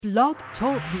Blog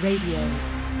Talk Radio.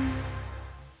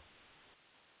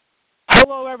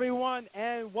 Hello, everyone,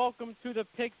 and welcome to the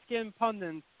Pigskin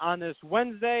Pundits on this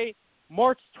Wednesday,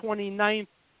 March 29th,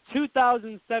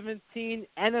 2017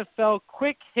 NFL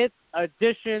Quick Hits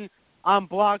edition on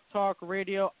Blog Talk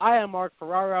Radio. I am Mark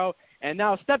Ferraro, and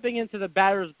now stepping into the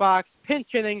batter's box, pinch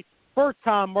hitting for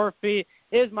Tom Murphy,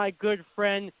 is my good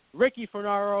friend Ricky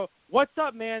Funaro. What's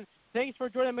up, man? Thanks for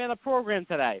joining me on the program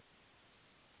today.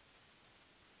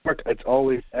 Mark, it's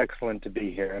always excellent to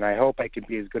be here, and I hope I can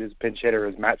be as good as a pinch hitter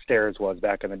as Matt Stairs was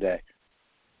back in the day.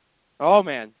 Oh,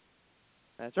 man.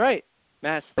 That's right.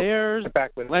 Matt Stairs,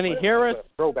 Lenny Harris.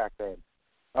 Throwback then.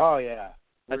 Oh, yeah.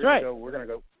 That's right. We're going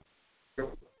to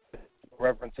go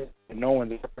reference it, and no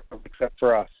one's except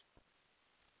for us.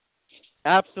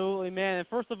 Absolutely, man. And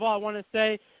first of all, I want to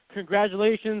say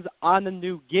congratulations on the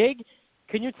new gig.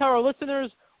 Can you tell our listeners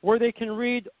where they can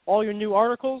read all your new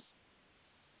articles?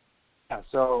 Yeah,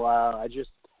 so I just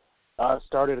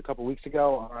started a couple weeks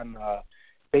ago on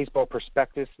Baseball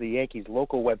Prospectus, the Yankees'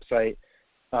 local website,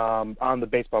 on the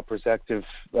Baseball Prospectus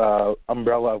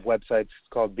umbrella of websites. It's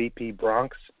called BP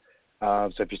Bronx.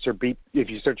 So if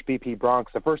you search BP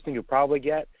Bronx, the first thing you'll probably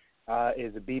get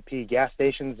is the BP gas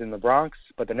stations in the Bronx,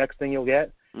 but the next thing you'll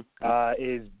get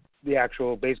is the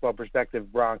actual Baseball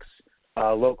Perspective Bronx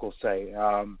local site.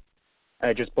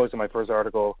 I just posted my first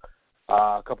article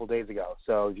a couple days ago,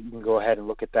 so you can go ahead and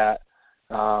look at that.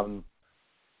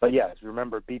 But yes,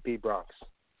 remember BP Bronx.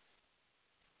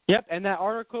 Yep, and that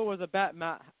article was about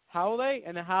Matt Howley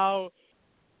and how,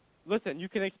 listen, you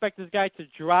can expect this guy to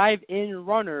drive in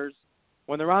runners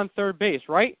when they're on third base,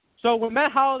 right? So when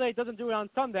Matt Howley doesn't do it on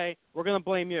Sunday, we're going to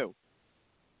blame you.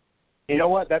 You know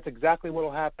what? That's exactly what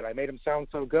will happen. I made him sound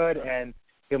so good, and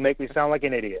he'll make me sound like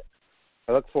an idiot.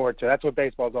 I look forward to it. That's what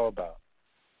baseball's all about.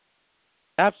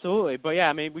 Absolutely. But, yeah,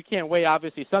 I mean, we can't wait.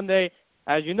 Obviously, Sunday,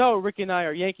 as you know, Ricky and I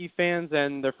are Yankee fans,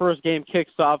 and their first game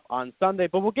kicks off on Sunday.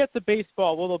 But we'll get to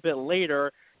baseball a little bit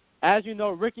later. As you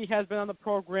know, Ricky has been on the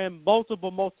program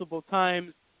multiple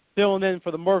times, filling in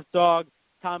for the Murph Dog,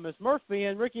 Thomas Murphy.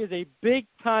 And Ricky is a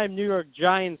big-time New York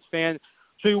Giants fan,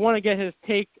 so we want to get his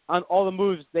take on all the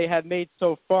moves they have made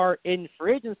so far in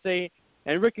free agency.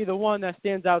 And, Ricky, the one that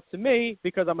stands out to me,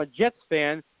 because I'm a Jets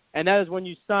fan, and that is when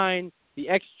you sign the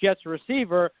ex-Jets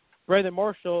receiver, Brandon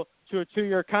Marshall, to a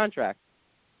 2-year contract.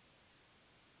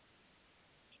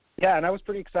 Yeah, and I was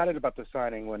pretty excited about the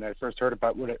signing when I first heard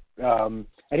about what it, and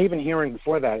even hearing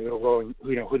before that, who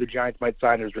the Giants might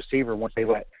sign as receiver once they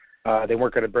weren't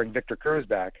going to bring Victor Cruz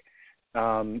back.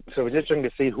 So it was interesting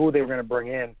to see who they were going to bring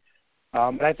in.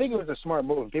 And I think it was a smart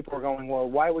move. People were going, well,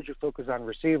 why would you focus on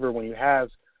receiver when you have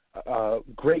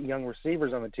great young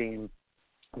receivers on the team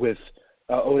with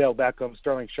Odell Beckham,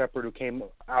 Sterling Shepard, who came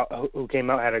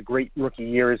out had a great rookie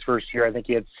year his first year. I think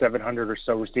he had 700 or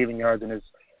so receiving yards in his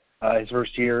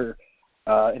first year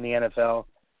in the NFL.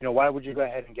 You know, why would you go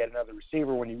ahead and get another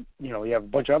receiver when you have a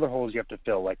bunch of other holes you have to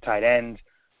fill, like tight end,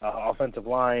 offensive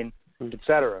line,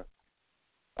 etc.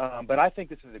 But I think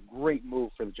this is a great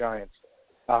move for the Giants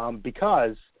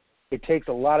because it takes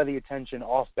a lot of the attention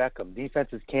off Beckham.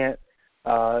 Defenses can't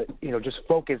just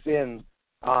focus in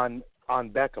on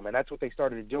Beckham, and that's what they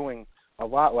started doing a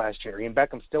lot last year. And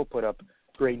Beckham still put up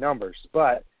great numbers,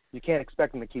 but you can't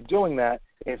expect him to keep doing that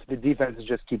if the defenses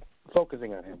just keep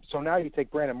focusing on him. So now you take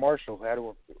Brandon Marshall, who had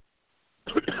who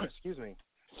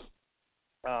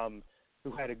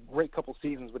had a great couple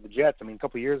seasons with the Jets. I mean, a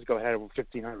couple of years ago had over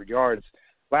 1,500 yards.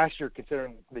 Last year,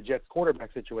 considering the Jets'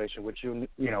 quarterback situation, which you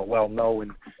well know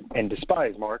and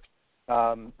despise, Mark,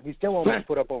 he still only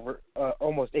put up over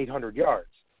almost 800 yards.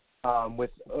 With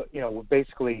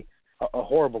basically a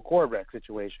horrible quarterback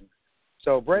situation.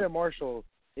 So Brandon Marshall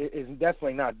is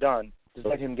definitely not done,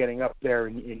 despite him getting up there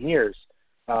in years.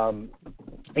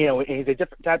 He's a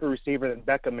different type of receiver than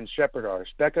Beckham and Shepard are.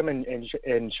 Beckham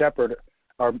and Shepard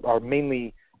are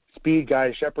mainly speed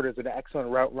guys. Shepard is an excellent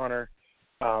route runner.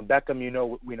 Beckham, we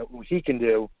know what he can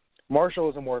do. Marshall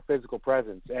is a more physical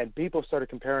presence, and people started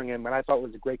comparing him, and I thought it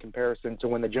was a great comparison to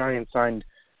when the Giants signed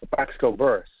Plaxico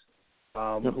Burress.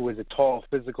 Who is a tall,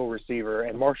 physical receiver,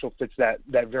 and Marshall fits that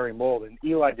very mold. And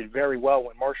Eli did very well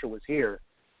when Marshall was here.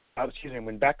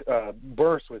 When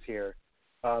Burris was here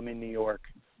in New York.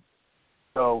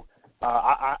 So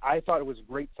I thought it was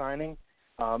a great signing,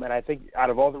 and I think out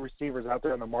of all the receivers out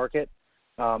there in the market,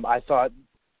 I thought,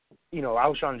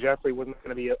 Alshon Jeffrey wasn't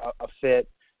going to be a fit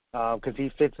because he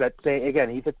fits that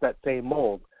same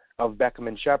mold of Beckham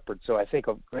and Shepard. So I think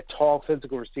a tall,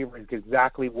 physical receiver is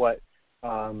exactly what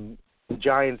the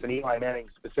Giants and Eli Manning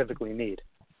specifically need.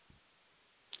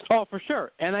 Oh, for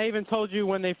sure. And I even told you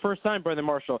when they first signed Brandon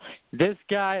Marshall, this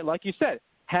guy, like you said,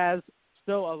 has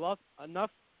still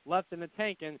enough left in the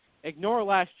tank. And ignore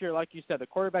last year, like you said, the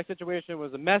quarterback situation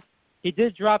was a mess. He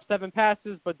did drop 7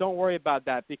 passes, but don't worry about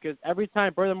that because every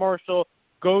time Brandon Marshall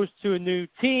goes to a new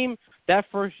team, that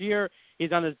first year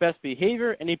he's on his best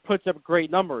behavior and he puts up great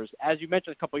numbers. As you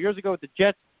mentioned a couple of years ago with the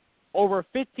Jets, over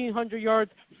 1,500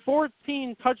 yards,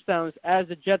 14 touchdowns as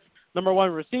the Jets' number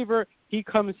 1 receiver. He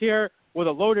comes here with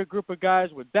a loaded group of guys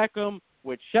with Beckham,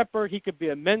 with Shepard. He could be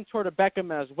a mentor to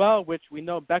Beckham as well, which we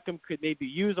know Beckham could maybe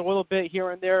use a little bit here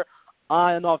and there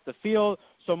on and off the field.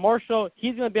 So Marshall,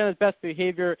 he's going to be on his best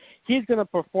behavior. He's going to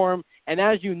perform. And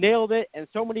as you nailed it, and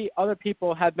so many other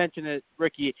people have mentioned it,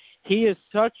 Ricky, he is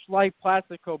such like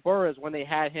Plaxico Burress when they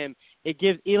had him. It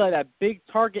gives Eli that big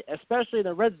target, especially in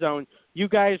the red zone. You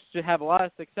guys should have a lot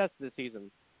of success this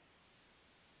season.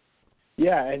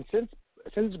 Yeah, and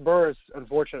since Burress,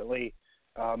 unfortunately,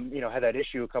 had that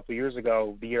issue a couple of years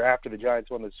ago, the year after the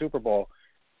Giants won the Super Bowl,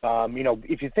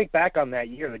 if you think back on that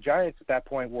year, the Giants at that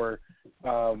point were,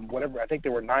 I think they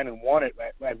were 9-1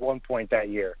 at one point that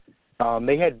year.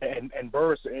 They had, and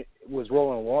Burress was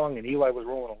rolling along, and Eli was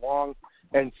rolling along,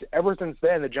 and ever since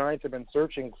then, the Giants have been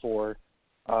searching for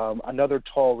another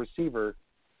tall receiver.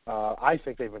 I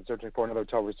think they've been searching for another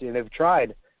tall receiver. They've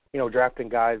tried, drafting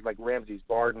guys like Ramses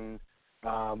Barden,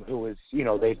 who was,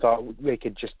 they thought they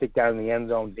could just stick down in the end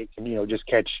zone. They can, just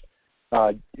catch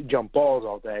jump balls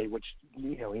all day, which,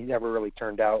 he never really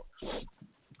turned out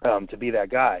to be that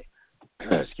guy.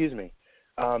 Excuse me.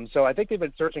 So I think they've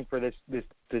been searching for this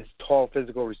tall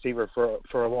physical receiver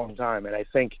for a long time, and I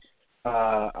think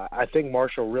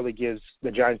Marshall really gives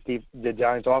the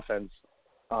Giants offense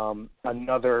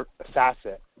another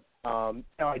facet. Now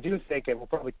I do think, and we'll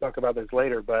probably talk about this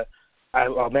later, but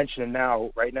I'll mention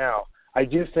it right now. I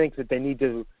do think that they need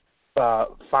to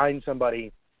find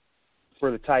somebody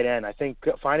for the tight end. I think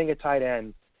finding a tight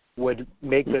end would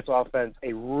make this offense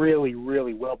a really,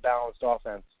 really well-balanced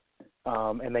offense.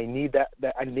 And they need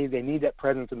they need that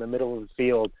presence in the middle of the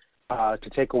field to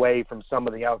take away from some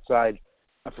of the outside,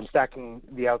 from stacking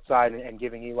the outside and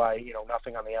giving Eli,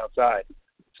 nothing on the outside.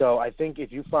 So I think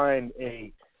if you find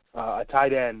a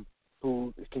tight end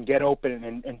who can get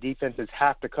open and defenses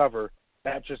have to cover,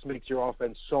 that just makes your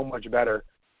offense so much better.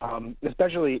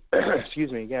 Especially,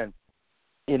 excuse me again,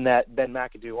 in that Ben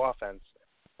McAdoo offense,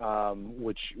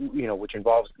 which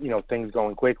involves things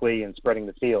going quickly and spreading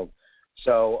the field.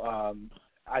 So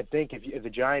I think if the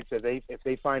Giants, if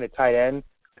they find a tight end,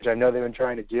 which I know they've been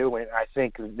trying to do, and I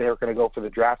think they're going to go for the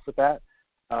draft with that.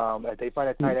 If they find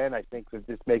a tight end, I think that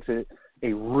this makes it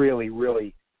a really,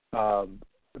 really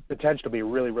potential to be a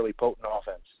really, really potent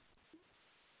offense.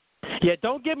 Yeah,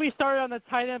 don't get me started on the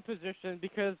tight end position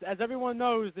because, as everyone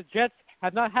knows, the Jets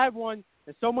have not had one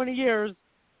in so many years,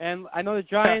 and I know the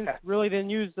Giants really didn't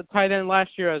use the tight end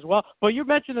last year as well. But you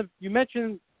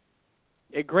mentioned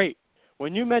it great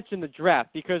when you mentioned the draft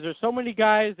because there's so many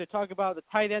guys that talk about the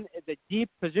tight end at the deep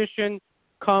position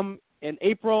come in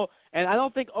April, and I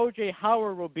don't think O.J.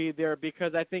 Howard will be there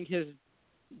because I think his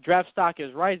draft stock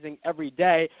is rising every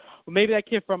day. Well, maybe that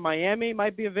kid from Miami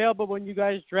might be available when you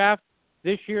guys draft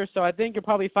this year, so I think you'll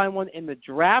probably find one in the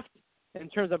draft in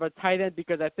terms of a tight end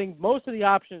because I think most of the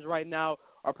options right now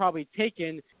are probably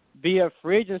taken via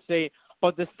free agency.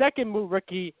 But the second move,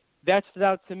 Ricky, that stood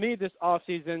out to me this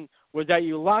offseason was that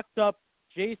you locked up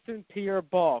Jason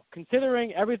Pierre-Paul.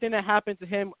 Considering everything that happened to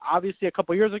him, obviously a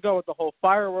couple years ago with the whole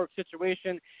fireworks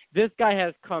situation, this guy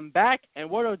has come back, and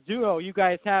what a duo you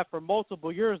guys have for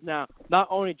multiple years now. Not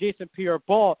only Jason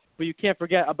Pierre-Paul, but you can't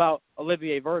forget about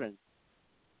Olivier Vernon.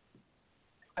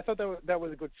 I thought that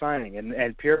was a good signing,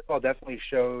 and Pierre-Paul definitely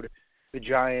showed the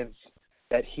Giants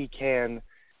that he can,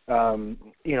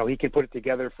 he can put it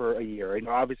together for a year.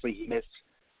 Obviously he missed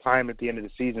time at the end of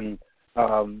the season,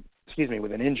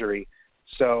 with an injury.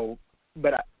 So,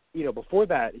 but before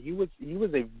that, he was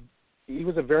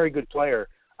a very good player.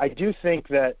 I do think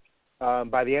that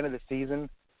by the end of the season,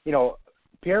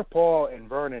 Pierre-Paul and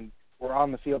Vernon were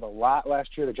on the field a lot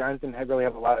last year. The Giants didn't really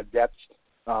have a lot of depth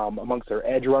amongst their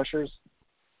edge rushers.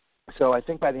 So I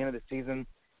think by the end of the season,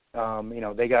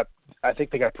 they got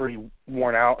pretty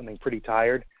worn out and pretty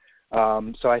tired.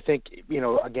 So I think,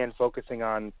 again, focusing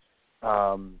on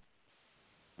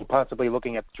possibly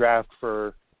looking at the draft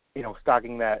for,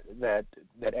 stocking that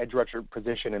edge rusher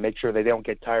position and make sure they don't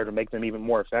get tired and make them even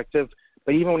more effective.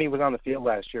 But even when he was on the field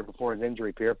last year before his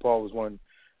injury, Pierre-Paul was one,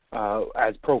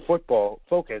 as Pro Football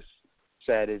Focus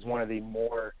said, is one of the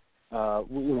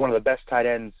best tight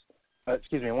ends,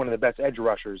 one of the best edge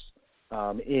rushers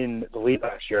in the league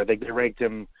last year. I think they ranked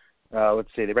him,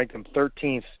 they ranked him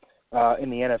 13th in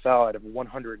the NFL out of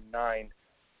 109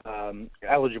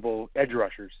 eligible edge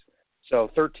rushers. So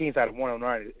 13th out of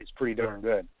 109 is pretty darn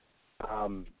good.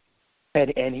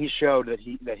 And he showed that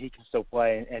he can still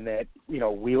play, and that, you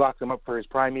know, we locked him up for his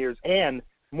prime years. And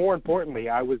more importantly,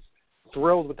 I was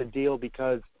thrilled with the deal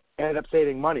because it ended up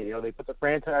saving money. You know, they put the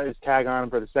franchise tag on him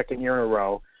for the second year in a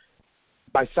row.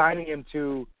 By signing him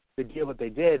to the deal that they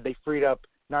did, they freed up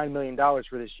 $9 million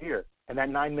for this year, and that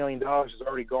 $9 million has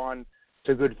already gone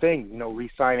to good things. You know,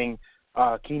 re-signing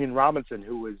Keenan Robinson,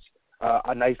 who was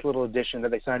a nice little addition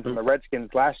that they signed from the Redskins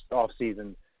last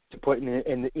offseason to put in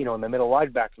the middle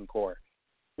linebacker core.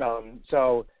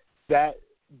 So that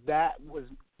was,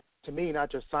 to me,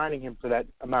 not just signing him for that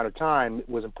amount of time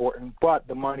was important, but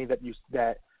the money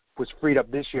that was freed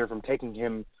up this year from taking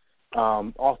him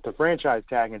off the franchise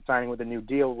tag and signing with a new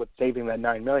deal with saving that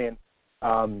 $9 million,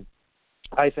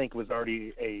 I think was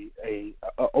already a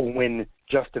win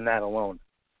just in that alone.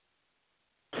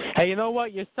 Hey, you know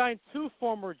what? You signed two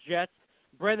former Jets,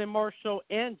 Brandon Marshall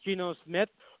and Geno Smith.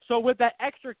 So with that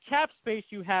extra cap space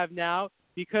you have now,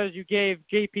 because you gave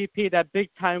JPP that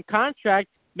big-time contract,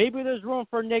 maybe there's room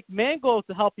for Nick Mangold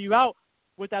to help you out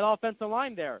with that offensive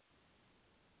line there.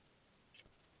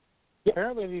 Yeah,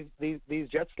 apparently these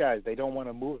Jets guys, they don't want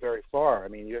to move very far. I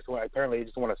mean, you just want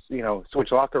to,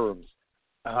 switch locker rooms.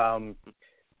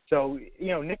 So,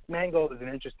 Nick Mangold is an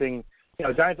interesting,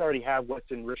 Giants already have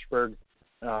Weston Richburg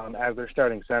as their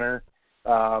starting center.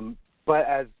 But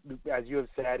as you have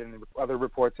said and other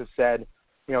reports have said,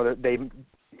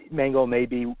 Mangold may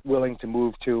be willing to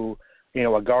move to,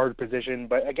 a guard position.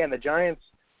 But again, the Giants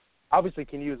obviously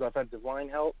can use offensive line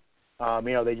help.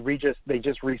 They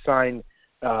just re-signed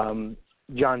John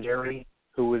Jerry,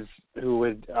 who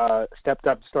had stepped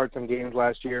up to start some games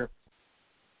last year.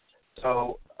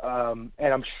 So, and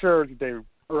I'm sure that they're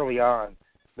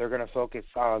going to focus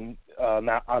on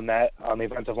the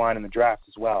offensive line in the draft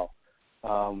as well.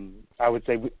 I would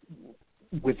say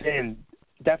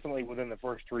definitely within the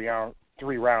first three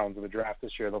rounds of the draft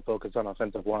this year, they'll focus on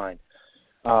offensive line.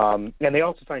 And they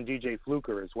also signed DJ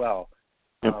Fluker as well.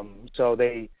 So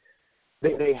they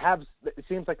have, it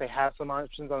seems like they have some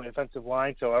options on the offensive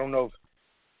line. So I don't know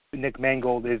if Nick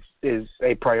Mangold is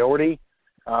a priority.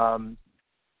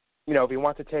 If you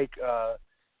want to take, a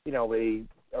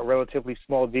relatively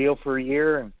small deal for a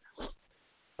year and,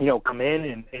 come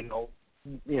in and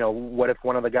what if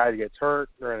one of the guys gets hurt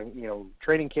or,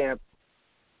 training camp,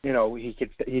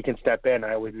 he can step in.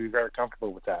 I would be very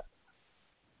comfortable with that.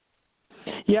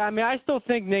 Yeah, I mean, I still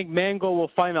think Nick Mangold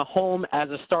will find a home as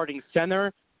a starting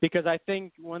center because I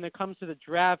think when it comes to the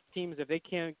draft teams, if they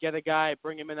can't get a guy,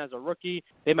 bring him in as a rookie,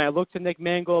 they might look to Nick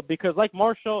Mangold because like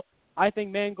Marshall, I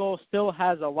think Mangold still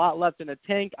has a lot left in the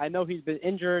tank. I know he's been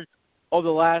injured over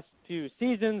the last few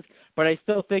seasons, but I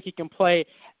still think he can play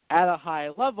at a high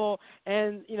level.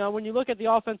 And, when you look at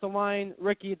the offensive line,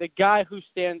 Ricky, the guy who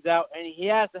stands out, and he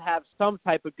has to have some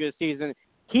type of good season,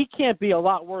 he can't be a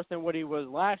lot worse than what he was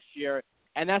last year,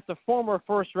 and that's the former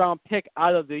first-round pick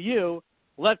out of the U,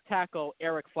 left tackle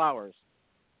Eric Flowers.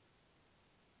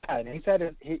 Yeah, and he's had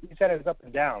his up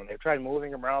and down. They've tried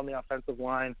moving him around the offensive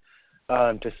line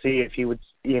to see if he would,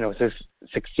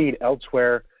 succeed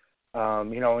elsewhere.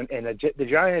 And the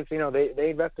Giants, they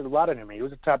invested a lot in him. He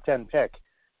was a top 10 pick.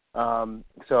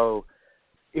 So,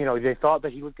 they thought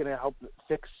that he was going to help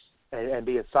fix and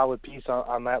be a solid piece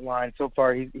on that line. So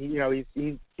far, he's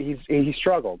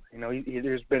struggled.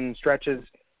 There's been stretches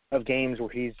of games where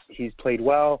he's played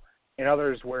well, and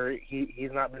others where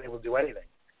he's not been able to do anything.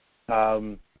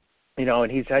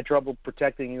 And he's had trouble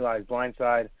protecting Eli's blind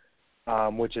side,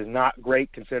 which is not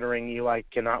great considering Eli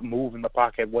cannot move in the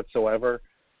pocket whatsoever.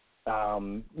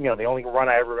 The only run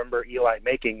I ever remember Eli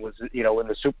making was, in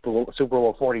the Super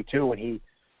Bowl 42 when he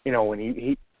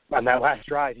on that last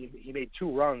drive he made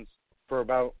two runs for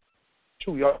about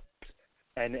 2 yards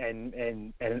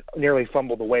and nearly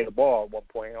fumbled away the ball at one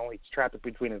point, only trapped it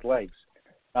between his legs.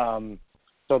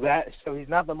 So he's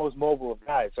not the most mobile of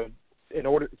guys. So in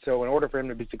order for him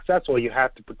to be successful, you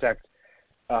have to protect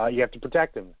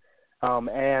him.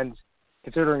 And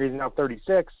considering he's now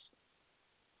 36.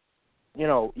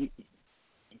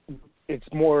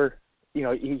 It's more,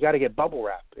 you got to get bubble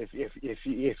wrap if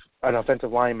an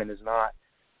offensive lineman is not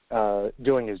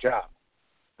doing his job.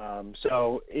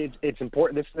 So it's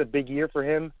important. This is a big year for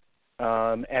him,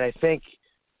 and I think,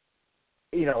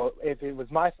 if it was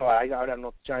my thought, I don't know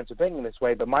if the Giants are thinking this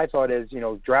way, but my thought is,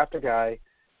 draft a guy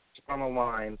on the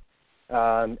line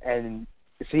and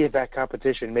see if that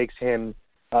competition makes him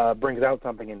brings out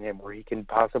something in him where he can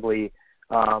possibly.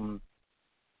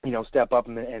 Step up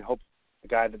and hope the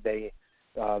guy that they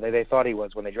thought he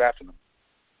was when they drafted him.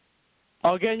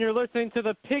 Again, you're listening to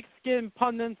the Pigskin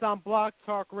Pundits on Blog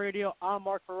Talk Radio. I'm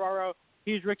Mark Ferraro.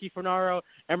 He's Ricky Funaro,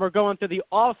 and we're going through the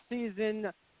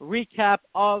off-season recap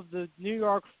of the New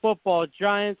York Football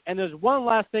Giants. And there's one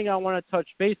last thing I want to touch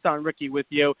base on, Ricky, with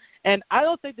you. And I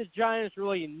don't think the Giants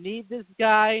really need this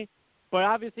guy, but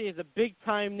obviously he's a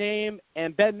big-time name,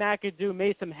 and Ben McAdoo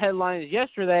made some headlines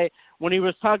yesterday when he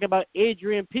was talking about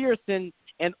Adrian Peterson,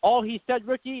 and all he said,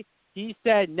 Ricky, he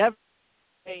said never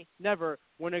say never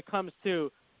when it comes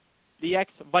to the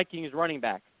ex-Vikings running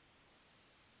back.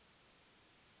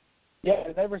 Yeah,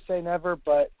 never say never,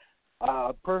 but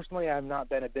personally I've not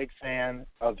been a big fan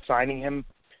of signing him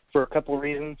for a couple of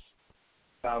reasons.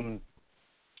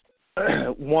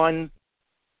 One,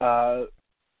 for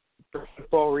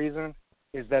football reason,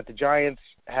 is that the Giants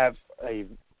have they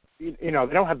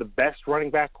don't have the best running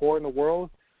back core in the world,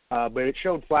 but it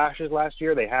showed flashes last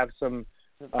year. They have some,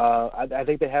 I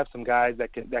think they have some guys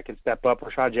that can step up.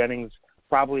 Rashad Jennings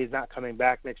probably is not coming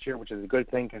back next year, which is a good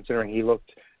thing considering he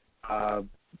looked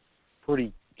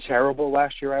pretty terrible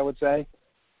last year, I would say.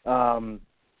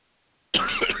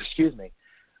 Excuse me.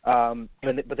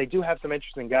 But they do have some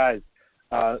interesting guys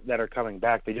that are coming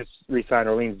back. They just re-signed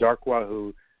Orleans Darkwa,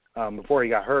 who before he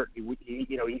got hurt,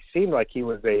 he seemed like he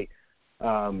was a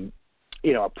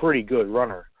pretty good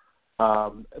runner.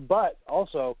 But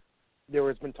also there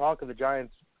has been talk of the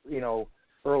Giants,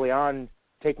 early on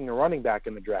taking a running back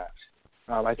in the draft.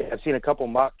 I've seen a couple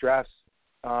mock drafts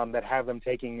that have them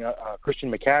taking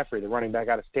Christian McCaffrey, the running back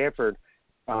out of Stanford,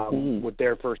 with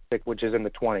their first pick, which is in the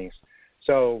 20s.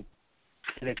 So,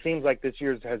 and it seems like this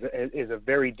year's is a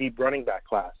very deep running back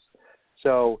class.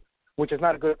 So, which is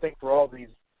not a good thing for all these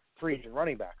free agent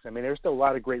running backs. I mean, there's still a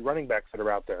lot of great running backs that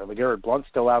are out there. LeGarrette Blount's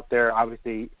still out there.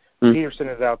 Obviously, Peterson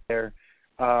is out there.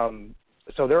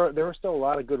 So there are still a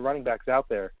lot of good running backs out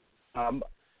there.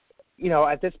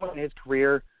 At this point in his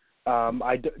career,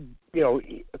 a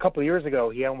couple of years ago,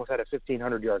 he almost had a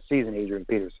 1,500-yard season, Adrian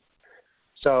Peterson.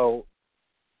 So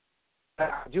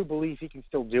I do believe he can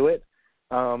still do it.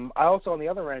 I also, on the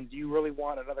other end, do you really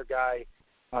want another guy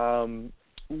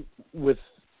with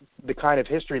the kind of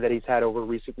history that he's had over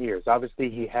recent years? Obviously,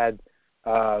 he had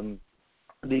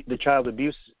the child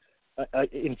abuse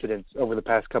incidents over the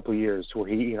past couple of years, where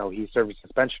he served a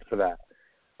suspension for that.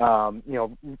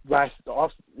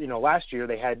 Last year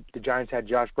the Giants had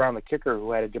Josh Brown, the kicker,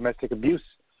 who had a domestic abuse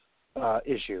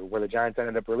issue where the Giants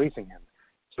ended up releasing him.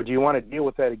 So do you want to deal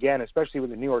with that again, especially with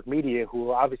the New York media, who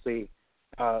will obviously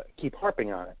keep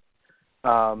harping on it?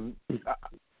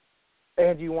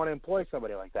 And do you want to employ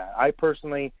somebody like that? I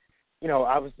personally,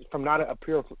 from not a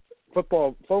pure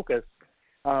football focus,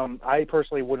 I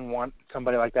personally wouldn't want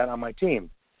somebody like that on my team.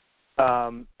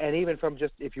 And even from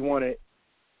just, if you want to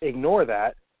ignore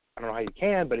that, I don't know how you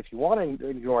can, but if you want to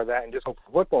ignore that and just hope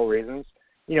for football reasons,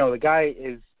 the guy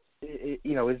is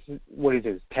what is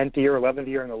his 10th year, 11th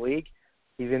year in the league.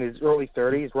 He's in his early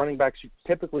 30s. Running backs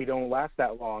typically don't last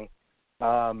that long.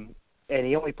 And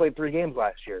he only played 3 games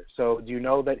last year. So do you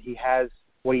know that he has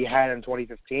what he had in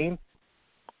 2015?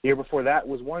 The year before that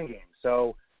was 1 game.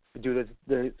 So due to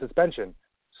the suspension.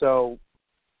 So,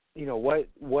 what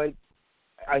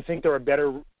I think there are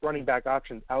better running back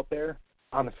options out there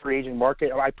on the free agent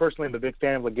market. I personally am a big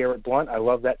fan of LeGarrette Blount. I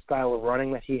love that style of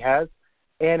running that he has.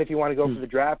 And if you want to go for the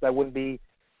draft, I wouldn't be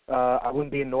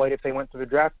annoyed if they went to the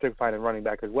draft to find a running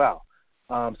back as well.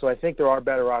 So I think there are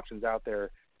better options out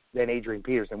there than Adrian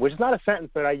Peterson, which is not a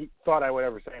sentence that I thought I would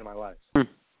ever say in my life.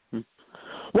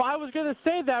 Well, I was going to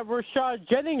say that Rashad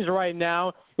Jennings right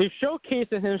now is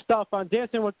showcasing himself on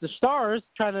Dancing with the Stars,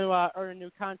 trying to earn a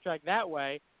new contract that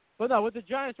way. But no, with the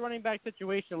Giants running back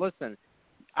situation, listen,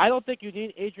 I don't think you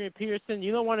need Adrian Peterson.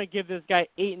 You don't want to give this guy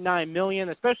 $8-9 million,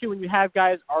 especially when you have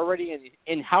guys already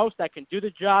in-house that can do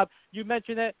the job. You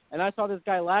mentioned it, and I saw this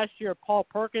guy last year, Paul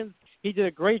Perkins. He did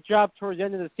a great job towards the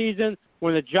end of the season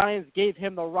when the Giants gave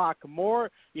him the rock more.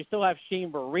 You still have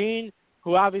Shane Vereen,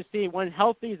 who obviously, when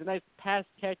healthy, is a nice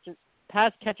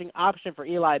pass-catching option for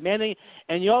Eli Manning.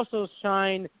 And you also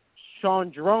signed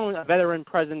Sean Drone, a veteran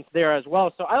presence there as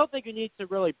well. So I don't think you need to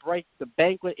really break the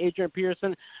bank with Adrian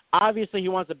Peterson. Obviously, he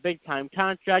wants a big-time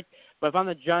contract. But if I'm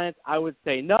the Giants, I would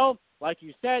say no. Like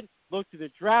you said, look to the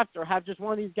draft or have just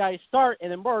one of these guys start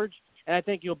and emerge, and I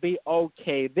think you'll be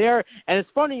okay there. And it's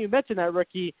funny you mentioned that,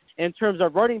 Ricky, in terms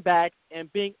of running backs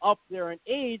and being up there in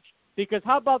age, because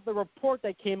how about the report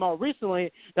that came out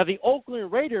recently that the Oakland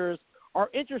Raiders are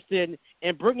interested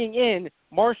in bringing in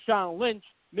Marshawn Lynch,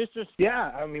 Mr.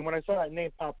 Yeah, I mean, when I saw that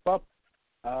name pop up,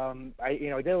 I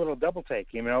did a little double take.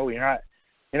 You're not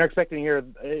expecting to hear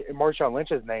Marshawn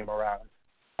Lynch's name around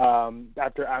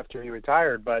after he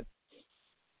retired, but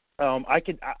I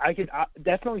could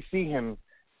definitely see him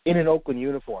in an Oakland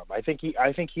uniform. I think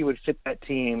he would fit that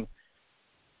team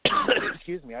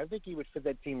excuse me, I think he would fit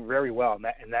that team very well, and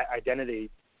that identity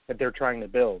that they're trying to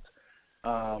build.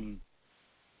 I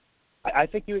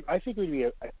think he would be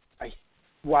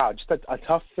just a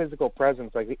tough physical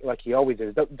presence like he always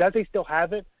is. Does he still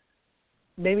have it?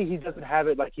 Maybe he doesn't have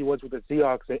it like he was with the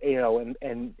Seahawks,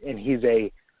 and he's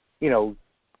a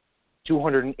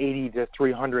 280 to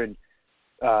 300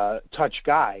 touch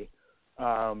guy.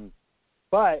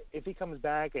 But if he comes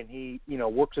back and he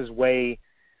works his way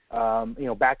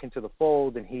back into the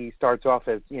fold, and he starts off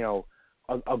as a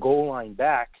goal line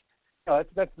back,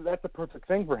 that's a perfect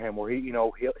thing for him, where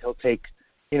he'll take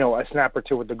a snap or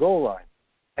two at the goal line,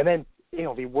 and then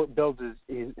if he builds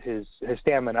his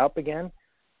stamina up again,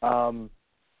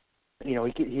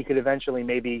 he could eventually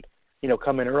maybe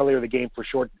come in earlier in the game for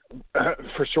short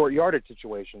yardage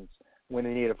situations when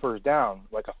they need a first down,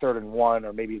 like a 3rd and 1,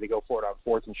 or maybe they go for it on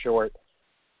 4th and short.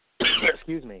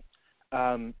 Excuse me.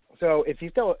 So if he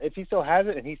still has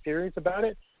it and he's serious about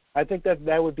it, I think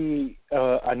that would be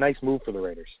a nice move for the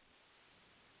Raiders.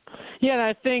 Yeah, and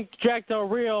I think Jack Del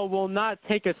Rio will not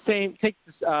take a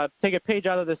page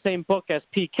out of the same book as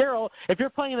Pete Carroll. If you're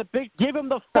playing the big, give him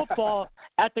the football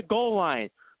at the goal line.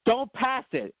 Don't pass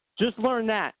it. Just learn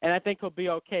that, and I think he'll be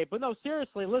okay. But no,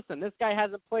 seriously, listen, this guy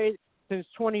hasn't played since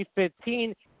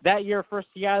 2015. That year for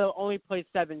Seattle, only played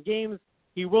 7 games.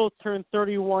 He will turn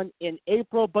 31 in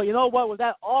April. But you know what? With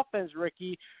that offense,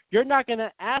 Ricky, you're not going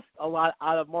to ask a lot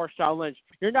out of Marshawn Lynch.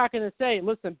 You're not going to say,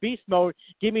 listen, beast mode,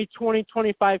 give me 20,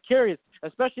 25 carries,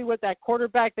 especially with that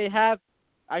quarterback they have.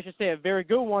 I should say a very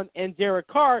good one, and Derek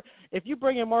Carr. If you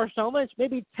bring in Marshawn Lynch,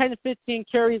 maybe 10, 15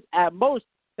 carries at most.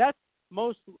 That's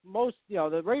most.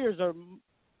 The Raiders are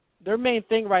their main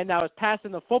thing right now is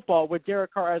passing the football with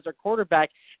Derek Carr as their quarterback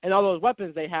and all those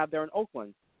weapons they have there in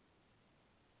Oakland.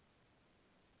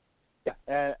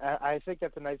 Yeah, I think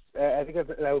that's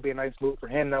that would be a nice move for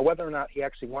him. Now, whether or not he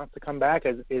actually wants to come back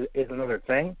is another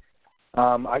thing.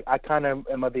 I kind of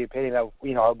am of the opinion that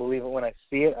I'll believe it when I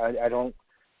see it. I don't.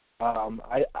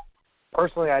 I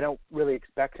personally, I don't really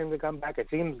expect him to come back. It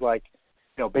seems like,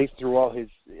 based through all his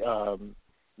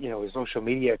his social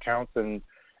media accounts and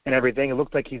everything, it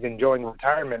looks like he's enjoying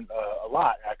retirement a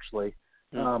lot, actually.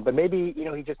 Mm-hmm. But maybe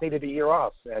he just needed a year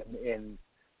off, and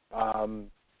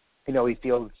he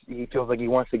feels like he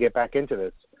wants to get back into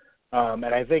this. And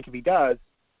I think if he does,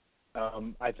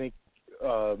 I think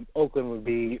Oakland would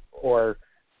be, or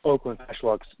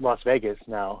Oakland/Las Vegas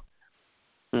now.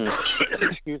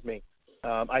 Excuse me.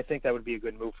 I think that would be a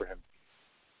good move for him.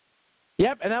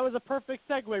 Yep, and that was a perfect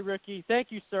segue, Ricky.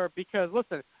 Thank you, sir, because,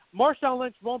 listen, Marshawn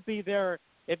Lynch won't be there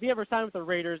if he ever signed with the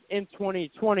Raiders in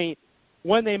 2020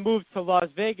 when they moved to Las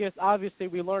Vegas. Obviously,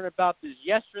 we learned about this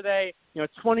yesterday.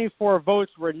 24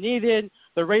 votes were needed.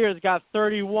 The Raiders got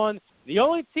 31. The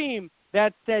only team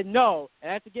that said no, and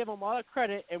I have to give them a lot of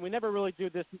credit, and we never really do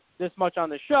this much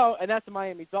on the show, and that's the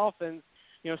Miami Dolphins.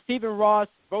 Stephen Ross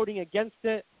voting against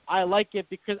it. I like it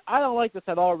because I don't like this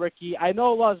at all, Ricky. I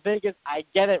know Las Vegas. I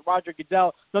get it. Roger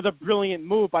Goodell, another brilliant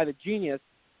move by the genius.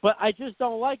 But I just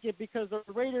don't like it because the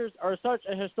Raiders are such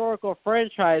a historical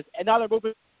franchise, and now they're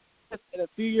moving in a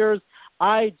few years.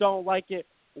 I don't like it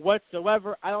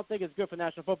whatsoever. I don't think it's good for the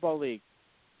National Football League.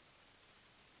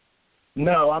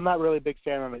 No, I'm not really a big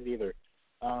fan of it either.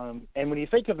 And when you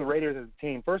think of the Raiders as a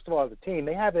team, first of all, as a team,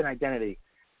 they have an identity,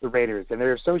 the Raiders, and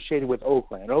they're associated with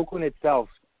Oakland. And Oakland itself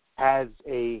has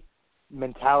a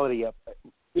mentality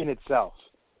in itself.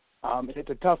 It's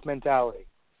a tough mentality.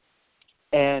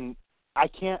 And I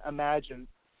can't imagine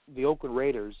the Oakland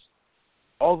Raiders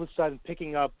all of a sudden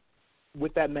picking up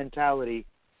with that mentality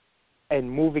and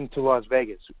moving to Las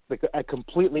Vegas, like a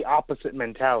completely opposite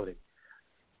mentality.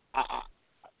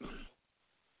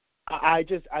 I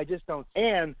just don't.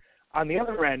 And on the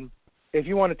other end, if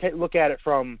you want to look at it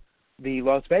from the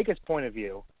Las Vegas point of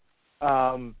view,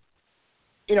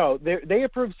 they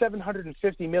approved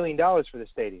 $750 million for the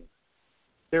stadium.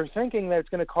 They're thinking that it's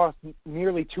going to cost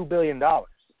nearly $2 billion.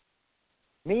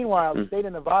 Meanwhile, the state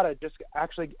of Nevada just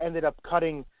actually ended up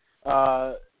cutting,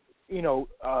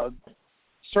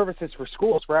 services for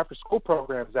schools, for after-school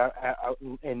programs out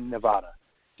in Nevada.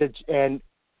 And,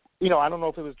 I don't know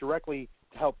if it was directly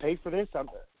to help pay for this,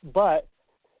 but,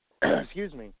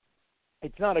 excuse me,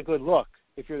 it's not a good look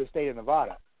if you're the state of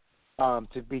Nevada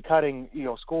to be cutting,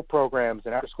 school programs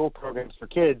and after-school programs for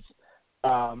kids,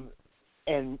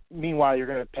 and meanwhile you're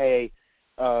going to pay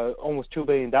almost $2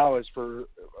 billion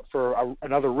for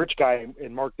another rich guy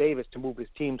in Mark Davis to move his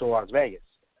team to Las Vegas.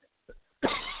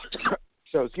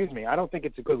 So, excuse me, I don't think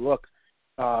it's a good look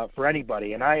for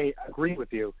anybody, and I agree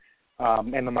with you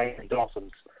and the Miami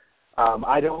Dolphins.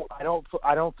 I don't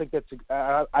think that's.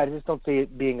 I just don't see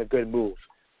it being a good move.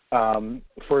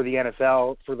 for the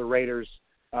NFL, for the Raiders,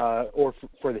 or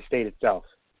for the state itself.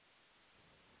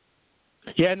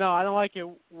 Yeah, no, I don't like it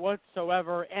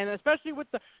whatsoever, and especially with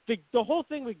the whole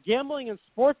thing with gambling and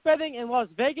sports betting in Las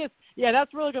Vegas. Yeah,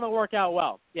 that's really going to work out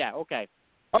well. Yeah, okay.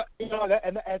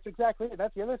 That's exactly it.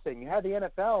 That's the other thing. You had the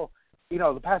NFL,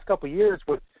 the past couple of years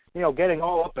with, getting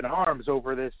all up in arms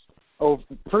over this.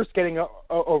 First getting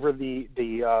over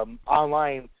the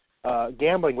online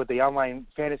gambling with the online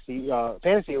fantasy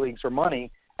leagues for money,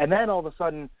 and then all of a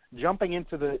sudden jumping in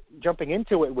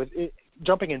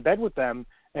bed with them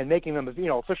and making them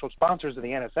official sponsors of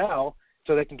the NFL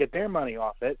so they can get their money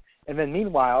off it. And then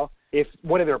meanwhile, if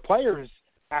one of their players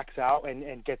acts out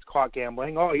and gets caught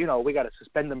gambling, we got to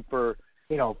suspend them for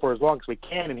as long as we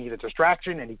can, and he's a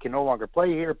distraction and he can no longer play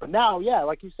here. But now, yeah,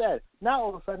 like you said, now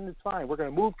all of a sudden it's fine. We're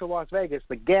going to move to Las Vegas,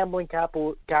 the gambling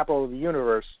capital of the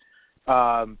universe.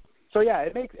 So yeah,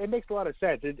 it makes a lot of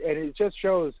sense, and it just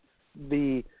shows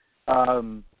the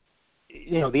the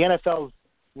NFL's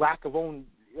lack of own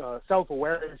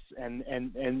self-awareness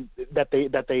and that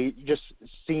they just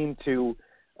seem to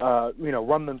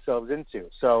run themselves into.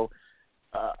 So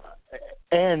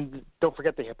and don't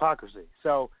forget the hypocrisy.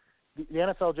 So the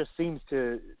NFL just seems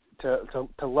to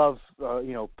love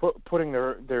putting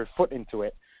their foot into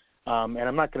it. And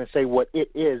I'm not going to say what it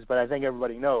is, but I think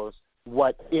everybody knows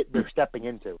what they're stepping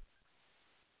into.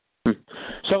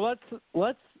 So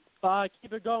let's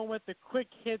keep it going with the quick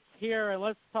hits here, and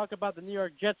let's talk about the New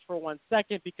York Jets for 1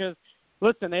 second because,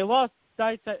 listen, they lost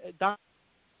not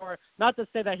to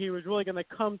say that he was really going to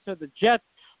come to the Jets,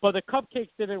 but the cupcakes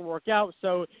didn't work out,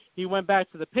 so he went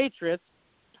back to the Patriots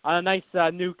on a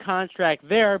nice new contract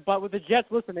there. But with the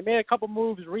Jets, listen, they made a couple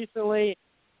moves recently.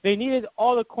 They needed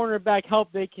all the cornerback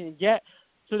help they can get,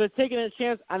 so they're taking a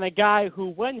chance on a guy who,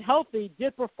 when healthy,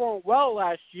 did perform well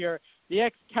last year, the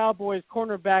ex-Cowboys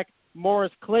cornerback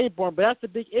Morris Claiborne. But that's the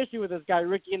big issue with this guy,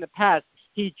 Ricky, in the past.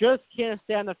 He just can't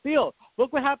stay on the field.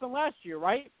 Look what happened last year,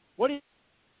 right? 7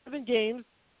 games.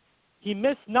 He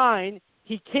missed 9.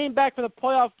 He came back for the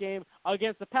playoff game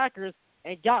against the Packers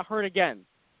and got hurt again.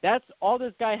 That's all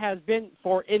this guy has been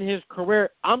for in his career.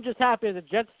 I'm just happy as a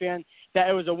Jets fan that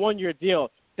it was a 1-year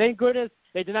deal. Thank goodness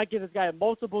they did not give this guy a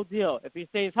multiple deal. If he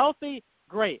stays healthy,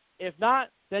 great. If not,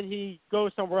 then he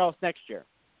goes somewhere else next year.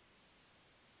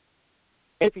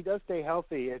 If he does stay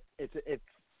healthy, it's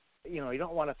you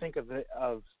don't want to think of it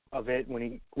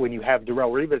when you have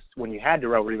Darrelle Revis, when you had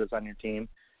Darrelle Revis on your team,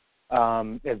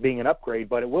 as being an upgrade,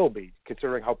 but it will be,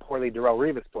 considering how poorly Darrelle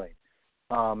Revis played.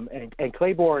 And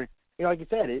Claiborne, like you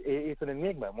said, it's an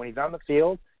enigma. When he's on the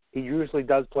field, he usually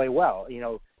does play well.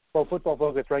 Pro Football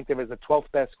Focus ranked him as the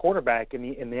 12th best quarterback in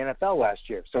the NFL last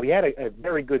year. So he had a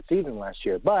very good season last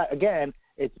year. But again,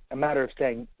 it's a matter of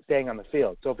staying on the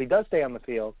field. So if he does stay on the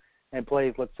field and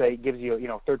plays, let's say, gives you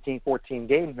 13, 14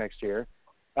 games next year,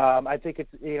 I think it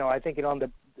ends up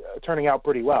turning out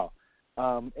pretty well.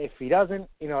 If he doesn't,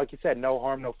 like you said, no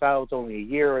harm, no foul. It's only a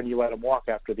year, and you let him walk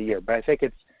after the year. But I think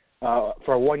it's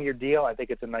for a 1-year deal. I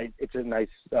think it's a nice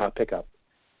pickup.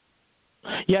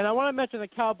 Yeah, and I want to mention the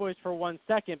Cowboys for 1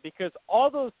 second because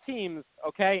all those teams,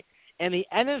 okay, and the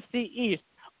NFC East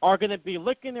are going to be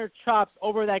licking their chops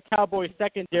over that Cowboys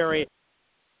secondary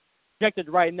projected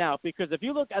right now. Because if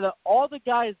you look at all the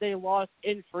guys they lost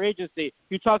in free agency,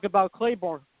 you talk about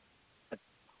Claiborne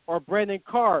or Brandon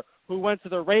Carr, who went to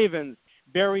the Ravens,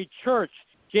 Barry Church,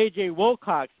 J.J.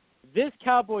 Wilcox. This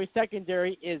Cowboys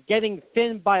secondary is getting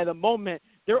thin by the moment.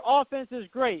 Their offense is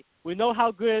great. We know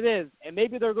how good it is, and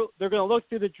maybe they're going to look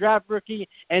through the draft, Ricky,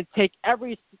 and take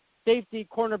every safety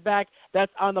cornerback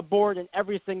that's on the board in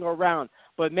every single round.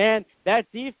 But, man, that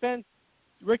defense,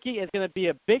 Ricky, is going to be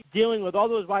a big dealing with all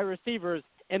those wide receivers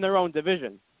in their own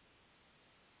division.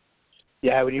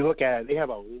 Yeah, when you look at it, they have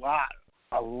a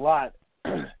lot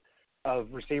of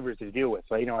receivers to deal with.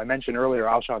 So, I mentioned earlier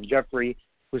Alshon Jeffrey,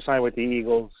 who signed with the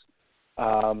Eagles,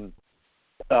 Pierre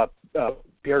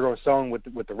Garçon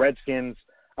with the Redskins,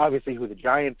 obviously who the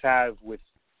Giants have with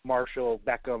Marshall,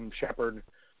 Beckham, Shepard,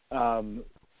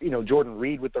 Jordan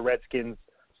Reed with the Redskins.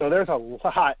 So there's a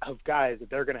lot of guys that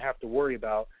they're going to have to worry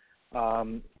about.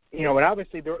 And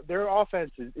obviously their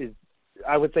offense is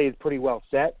I would say, is pretty well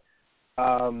set.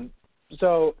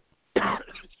 So,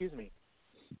 excuse me,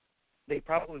 they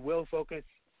probably will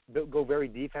go very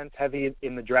defense heavy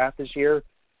in the draft this year.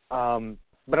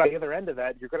 But on the other end of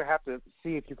that, you're going to have to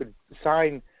see if you could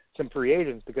sign some free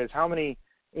agents, because how many,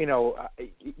 you're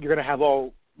going to have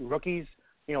all rookies,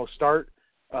 start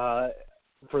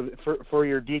for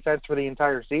your defense for the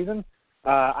entire season.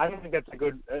 I don't think that's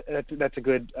a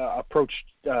good approach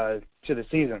to the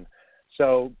season.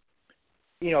 So,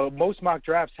 most mock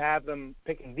drafts have them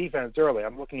picking defense early.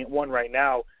 I'm looking at one right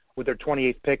now with their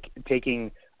 28th pick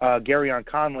taking Garyon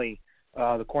Conley,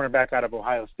 the cornerback out of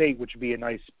Ohio State, which would be a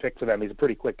nice pick for them. He's a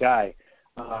pretty quick guy.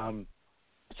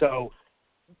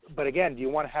 But again, do you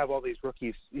want to have all these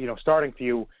rookies, starting for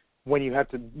you when you have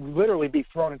to literally be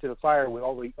thrown into the fire with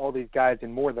all these guys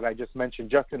and more that I just mentioned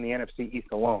just in the NFC East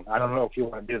alone? I don't know if you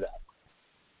want to do that.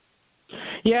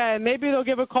 Yeah, and maybe they'll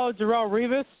give a call to Darrelle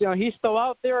Revis. He's still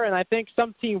out there, and I think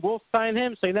some team will sign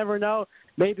him, so you never know.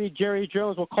 Maybe Jerry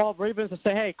Jones will call Revis and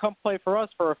say, hey, come play for us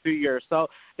for a few years. So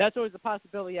that's always a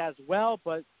possibility as well,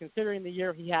 but considering the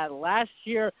year he had last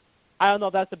year, I don't know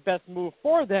if that's the best move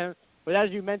for them. But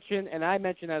as you mentioned, and I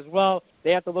mentioned as well,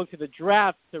 they have to look to the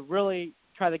draft to really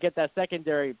try to get that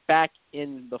secondary back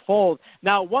in the fold.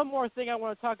 Now, one more thing I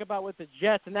want to talk about with the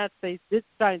Jets, and that's they did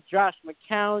sign Josh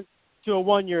McCown to a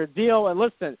one-year deal. And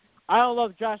listen, I don't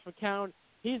love Josh McCown.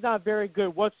 He's not very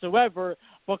good whatsoever.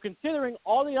 But considering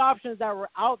all the options that were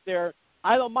out there,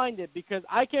 I don't mind it because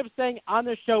I kept saying on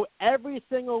the show every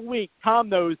single week, Tom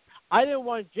knows, I didn't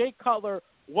want Jay Cutler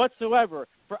whatsoever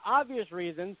for obvious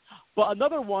reasons. But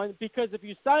another one, because if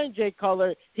you sign Jay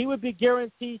Cutler, he would be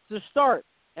guaranteed to start.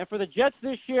 And for the Jets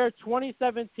this year,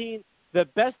 2017, the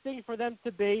best thing for them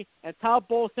to be, and Todd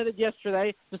Bowles said it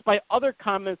yesterday, despite other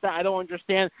comments that I don't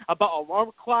understand about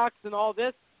alarm clocks and all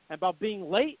this, and about being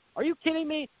late. Are you kidding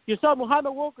me? You saw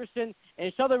Muhammad Wilkerson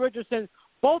and Sheldon Richardson,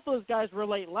 both those guys were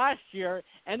late last year,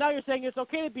 and now you're saying it's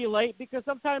okay to be late because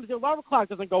sometimes the alarm clock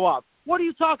doesn't go off. What are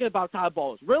you talking about, Todd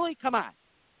Bowles? Really? Come on.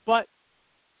 But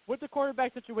with the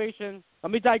quarterback situation,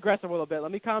 let me digress a little bit.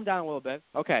 Let me calm down a little bit.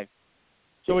 Okay.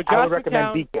 So with Josh I would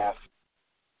recommend decaf.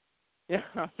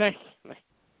 Yeah, thanks.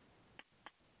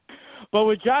 But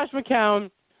with Josh McCown,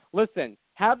 listen,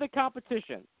 have the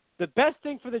competition. The best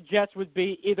thing for the Jets would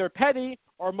be either Petty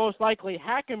or most likely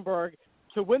Hackenberg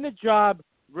to win the job,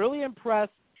 really impress,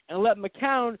 and let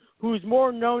McCown, who's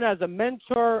more known as a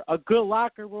mentor, a good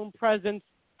locker room presence,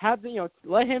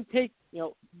 let him take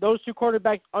those two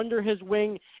quarterbacks under his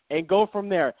wing and go from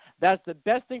there. That's the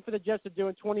best thing for the Jets to do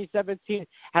in 2017.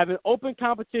 Have an open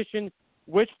competition,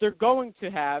 which they're going to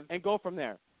have, and go from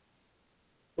there.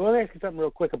 Well, let me ask you something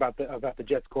real quick about the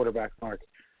Jets quarterback, Mark,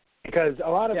 because a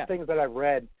lot of things that I've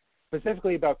read,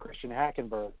 specifically about Christian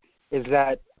Hackenberg, is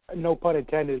that, no pun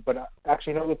intended, but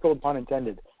actually no full pun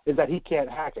intended, is that he can't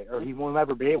hack it, or he will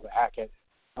never be able to hack it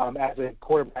as a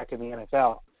quarterback in the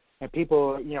NFL. And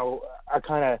people, are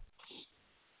kind of,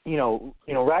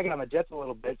 ragging on the Jets a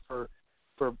little bit for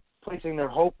placing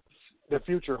their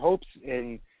future hopes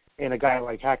in a guy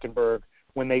like Hackenberg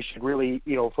when they should really,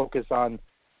 focus on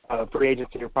free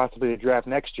agency or possibly the draft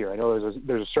next year. I know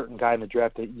there's a certain guy in the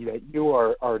draft that you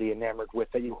are already enamored with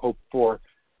that you hope for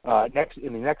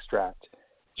in the next draft.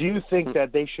 Do you think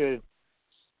that they should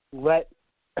let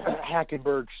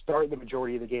Hackenberg start the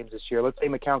majority of the games this year? Let's say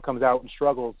McCown comes out and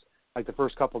struggles like the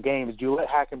first couple games. Do you let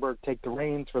Hackenberg take the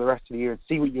reins for the rest of the year and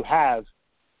see what you have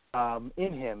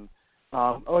in him,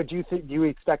 or do you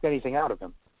expect anything out of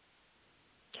him?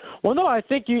 Well, no, I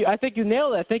think you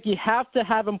nailed it. I think you have to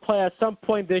have him play at some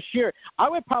point this year. I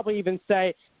would probably even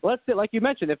say, let's say, like you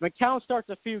mentioned, if McCown starts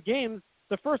a few games,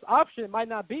 the first option might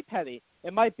not be Petty.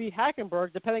 It might be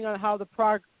Hackenberg, depending on how the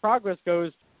progress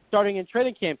goes starting in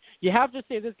training camp. You have to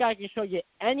say this guy can show you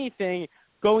anything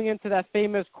going into that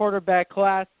famous quarterback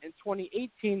class in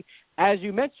 2018, as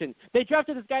you mentioned. They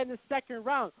drafted this guy in the second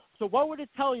round. So what would it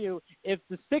tell you if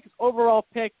the 6th overall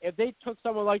pick, if they took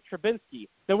someone like Trubinsky?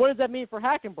 Then what does that mean for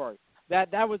Hackenberg? That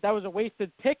was a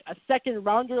wasted pick, a second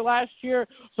rounder last year.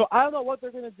 So I don't know what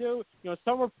they're going to do.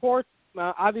 Some reports,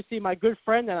 obviously my good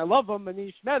friend, and I love him,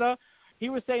 Manish Mehta, he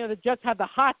was saying that the Jets had the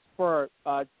hots for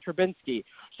Trubinsky.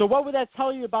 So what would that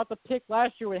tell you about the pick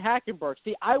last year with Hackenberg?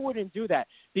 See, I wouldn't do that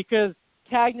because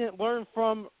Tagnant learned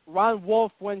from Ron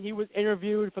Wolf when he was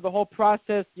interviewed for the whole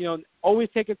process, always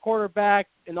take a quarterback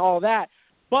and all that.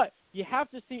 But you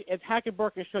have to see if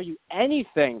Hackenberg can show you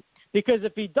anything, because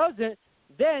if he doesn't,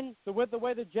 then with the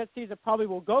way the Jets season probably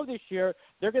will go this year,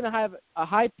 they're going to have a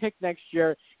high pick next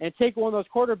year and take one of those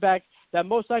quarterbacks that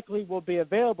most likely will be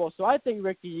available. So I think,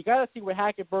 Ricky, you got to see what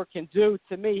Hackenberg can do.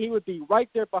 To me, he would be right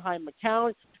there behind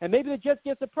McCown, and maybe the Jets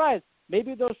get surprised.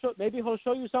 Maybe he'll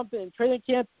show you something in training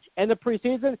camp and the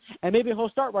preseason, and maybe he'll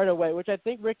start right away, which I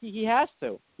think, Ricky, he has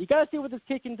to. You got to see what this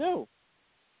kid can do.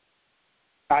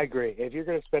 I agree. If you're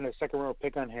going to spend a second-round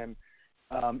pick on him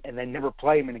and then never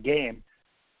play him in a game,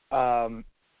 and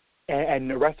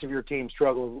the rest of your team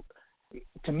struggle,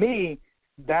 to me,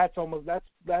 that's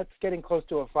getting close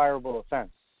to a fireable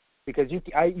offense, because you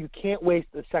can't waste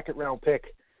a second-round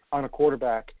pick on a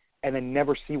quarterback and then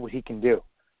never see what he can do.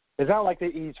 It's not like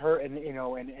that he's hurt and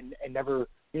never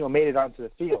made it onto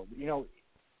the field.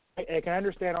 I can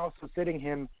understand also sitting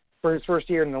him for his first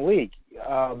year in the league,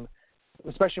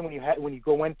 especially when you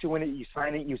go into it, you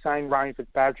sign Ryan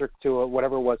Fitzpatrick to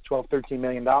whatever it was, $12-13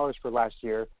 million for last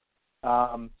year.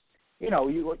 You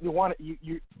want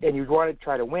to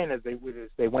try to win as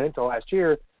they went into last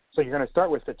year. So you're going to start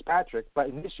with Fitzpatrick, but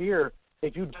in this year,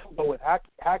 if you don't go with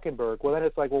Hackenberg, well then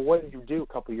it's like, well, what did you do a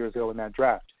couple of years ago in that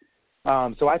draft?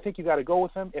 So I think you got to go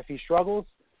with him. If he struggles,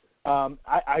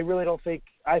 I really don't think.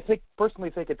 I personally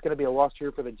think it's going to be a lost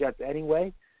year for the Jets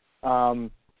anyway.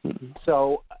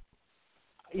 So,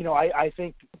 I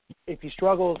think if he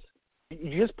struggles,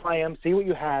 you just play him, see what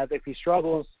you have. If he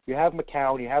struggles, you have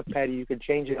McCown, you have Petty, you can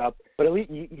change it up. But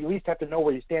you at least have to know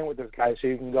where you stand with this guy, so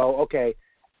you can go, okay,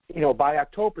 by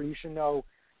October you should know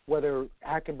whether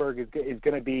Hackenberg is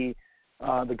going to be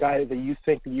the guy that you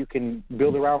think that you can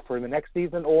build around for the next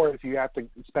season, or if you have to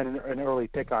spend an early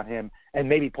pick on him and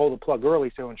maybe pull the plug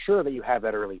early to ensure that you have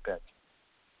that early pick.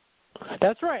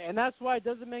 That's right, and that's why it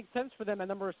doesn't make sense for them at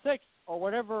number 6 or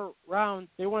whatever round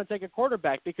they want to take a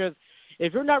quarterback, because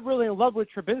if you're not really in love with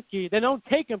Trubinsky, then don't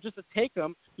take him just to take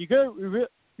him. You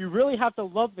really have to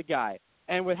love the guy.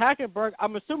 And with Hackenberg,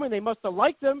 I'm assuming they must have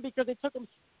liked him because they took him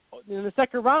in the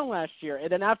second round last year.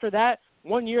 And then after that,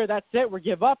 1 year, that's it, we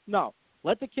give up? No.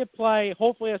 Let the kid play.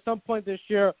 Hopefully at some point this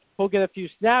year he'll get a few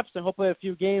snaps and hopefully a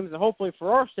few games, and hopefully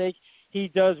for our sake he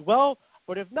does well.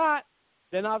 But if not,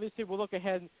 then obviously we'll look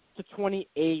ahead to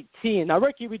 2018. Now,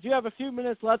 Ricky, we do have a few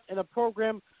minutes left in the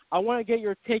program. I want to get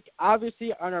your take,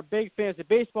 obviously, on our big fantasy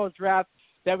baseball draft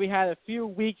that we had a few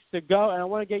weeks to go, and I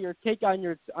want to get your take on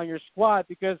your squad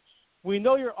because we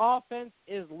know your offense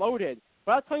is loaded.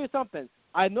 But I'll tell you something.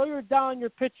 I know you're down on your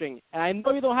pitching, and I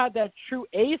know you don't have that true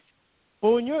ace,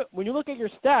 but when you look at your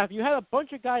staff, you had a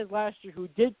bunch of guys last year who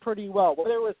did pretty well,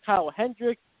 whether it was Kyle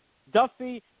Hendricks,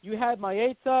 Duffy, you had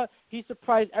Maeta, he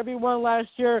surprised everyone last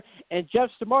year, and Jeff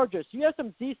Samardzija. You have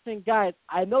some decent guys.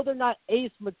 I know they're not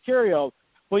ace material,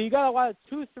 but you got a lot of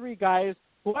 2-3 guys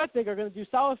who I think are going to do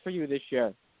solid for you this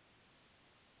year.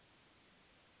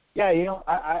 Yeah,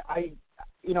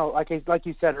 like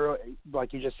you said,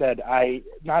 like you just said, I'm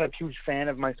not a huge fan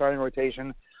of my starting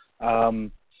rotation. There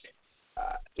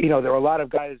were a lot of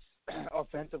guys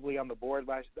offensively on the board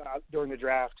during the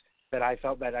draft that I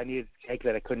felt that I needed to take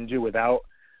that I couldn't do without,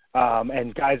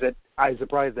 and guys that I was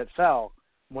surprised that fell.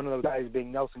 One of those guys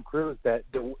being Nelson Cruz, that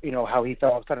how he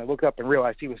fell. I was trying to look up and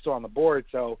realize he was still on the board.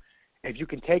 So if you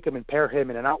can take him and pair him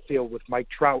in an outfield with Mike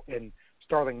Trout and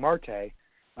Starling Marte,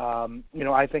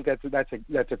 I think that's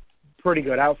a pretty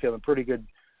good outfield and pretty good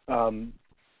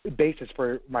basis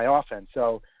for my offense.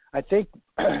 So I think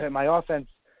my offense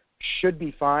should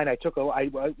be fine. I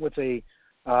went a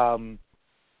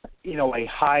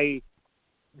high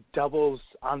doubles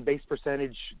on base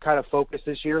percentage kind of focus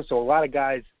this year. So a lot of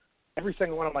guys, every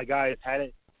single one of my guys had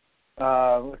it.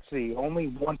 Only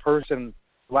one person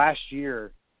last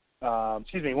year.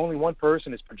 Only one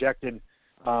person is projected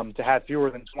to have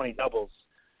fewer than 20 doubles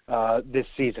this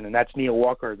season, and that's Neil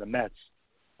Walker of the Mets.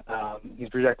 He's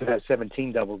projected to have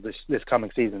 17 doubles this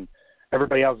coming season.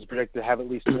 Everybody else is projected to have at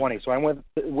least 20. So I went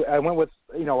with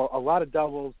a lot of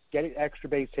doubles, getting extra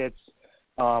base hits,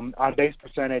 on base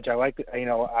percentage. I like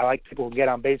people who get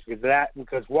on base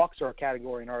because walks are a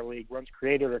category in our league, runs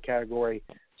created are a category.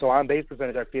 So on base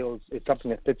percentage, I feel is something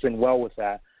that fits in well with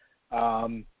that.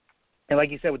 And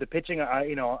like you said, with the pitching,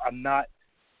 I'm not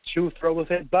too thrilled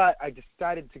with it, but I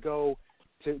decided to go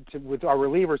to with our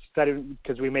relievers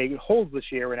because we made holds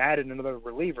this year and added another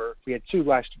reliever. We had 2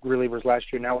 relievers last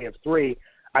year. Now we have 3.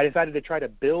 I decided to try to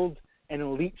build an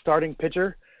elite starting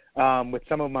pitcher with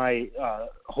some of my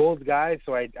hold guys.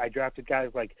 So I drafted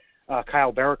guys like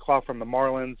Kyle Barraclough from the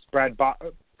Marlins, Brad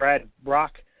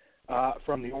Brock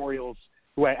from the Orioles,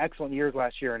 who had excellent years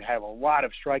last year and have a lot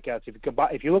of strikeouts.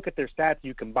 If you look at their stats,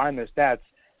 you combine their stats,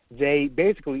 they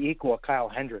basically equal Kyle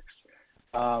Hendricks.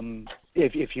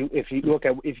 If you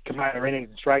combine their innings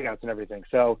and strikeouts and everything.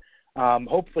 So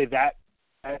hopefully that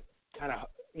kind of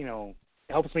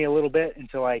helps me a little bit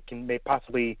until I can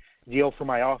possibly deal for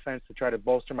my offense to try to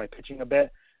bolster my pitching a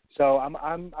bit. So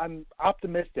I'm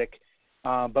optimistic,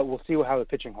 but we'll see how the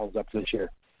pitching holds up this year.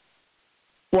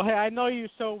 Well, hey, I know you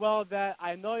so well that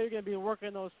I know you're going to be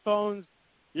working those phones.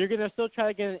 You're going to still try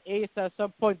to get an ace at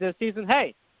some point this season.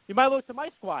 Hey, you might look to my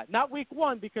squad, not week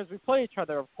 1 because we play each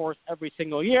other, of course, every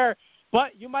single year,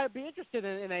 but you might be interested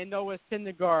in a Noah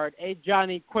Syndergaard, a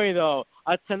Johnny Cueto,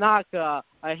 a Tanaka,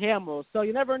 a Hamill. So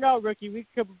you never know, Ricky. We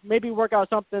could maybe work out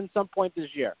something some point this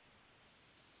year.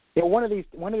 Yeah, one of these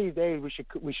days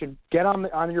we should get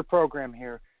on your program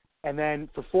here and then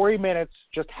for 40 minutes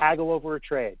just haggle over a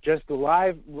trade. Just the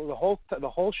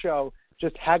whole show,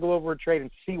 just haggle over a trade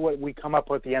and see what we come up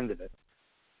with at the end of it.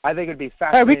 I think it'd be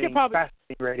fascinating, fascinating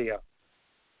radio.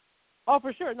 Oh,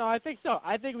 for sure. No, I think so.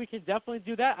 I think we can definitely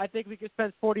do that. I think we could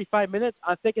spend 45 minutes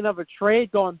on thinking of a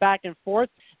trade going back and forth.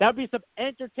 That would be some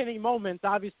entertaining moments.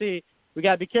 Obviously, we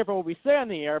got to be careful what we say on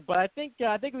the air, but I think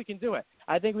we can do it.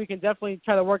 I think we can definitely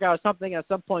try to work out something at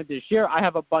some point this year. I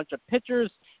have a bunch of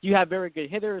pitchers. You have very good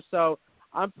hitters, so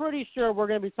I'm pretty sure we're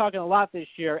going to be talking a lot this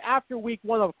year. After week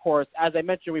 1, of course, as I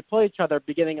mentioned, we play each other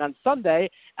beginning on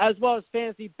Sunday, as well as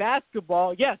fantasy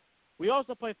basketball. Yes, we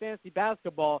also play fantasy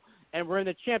basketball, and we're in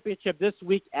the championship this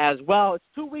week as well. It's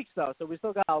 2 weeks, though, so we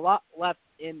still got a lot left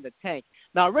in the tank.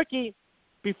 Now, Ricky,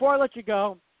 before I let you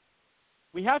go,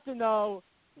 we have to know,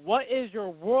 what is your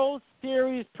World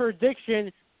Series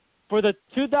prediction for the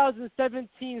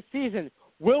 2017 season?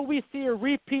 Will we see a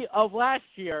repeat of last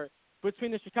year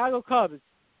between the Chicago Cubs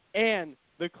and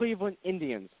the Cleveland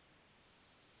Indians?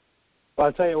 Well,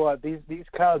 I'll tell you what, these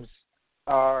Cubs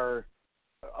are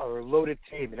a loaded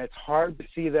team, and it's hard to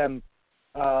see them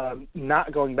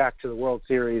not going back to the World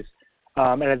Series.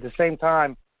 And at the same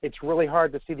time, it's really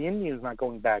hard to see the Indians not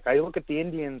going back. I look at the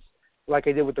Indians like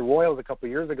I did with the Royals a couple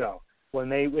of years ago, when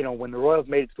when the Royals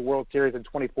made it to the World Series in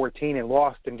 2014 and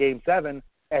lost in Game 7,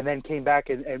 and then came back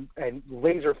and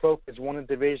laser focused, won the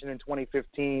division in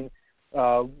 2015,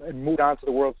 and moved on to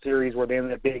the World Series where they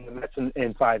ended up beating the Mets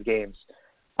in 5 games.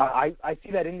 I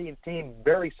see that Indians team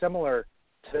very similar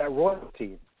to that Royals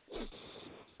team.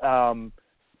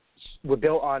 We're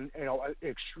built on an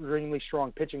extremely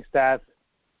strong pitching staff,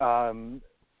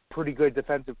 pretty good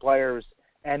defensive players,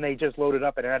 and they just loaded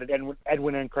up and added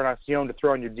Edwin Encarnacion to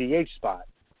throw in your DH spot.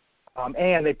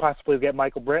 And they possibly get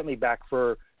Michael Brantley back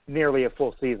for nearly a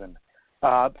full season.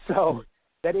 So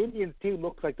that Indians team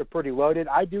looks like they're pretty loaded.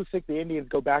 I do think the Indians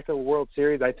go back to the World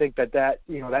Series. I think that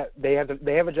they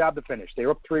have a job to finish. They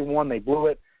were up 3-1, they blew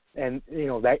it, and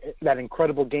that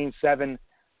incredible Game 7.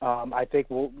 I think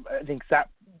sat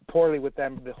poorly with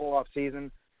them the whole off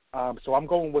season. So I'm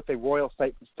going with a Royal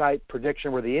type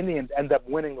prediction where the Indians end up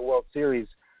winning the World Series.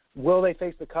 Will they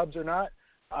face the Cubs or not?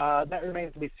 That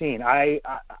remains to be seen.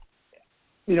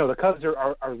 The Cubs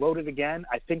are loaded again.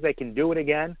 I think they can do it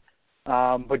again.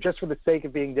 But just for the sake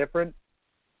of being different,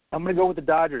 I'm going to go with the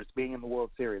Dodgers being in the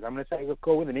World Series. I'm going to say let's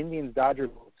go with an Indians-Dodgers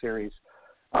World Series.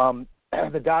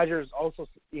 The Dodgers also,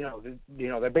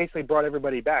 they basically brought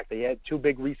everybody back. They had 2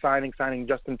 big re-signings, signing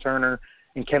Justin Turner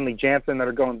and Kenley Jansen that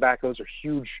are going back. Those are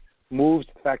huge moves,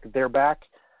 the fact that they're back.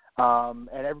 And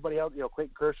everybody else,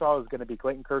 Clayton Kershaw is going to be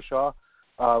Clayton Kershaw,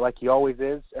 like he always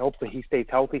is. And hopefully he stays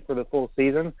healthy for the full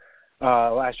season.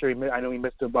 Last year, I know he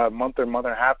missed about a month and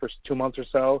a half or 2 months or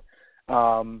so.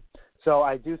 So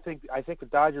I think the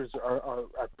Dodgers are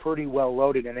pretty well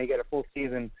loaded, and they get a full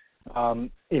season, out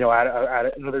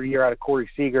another year out of Corey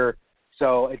Seager.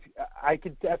 So I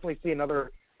could definitely see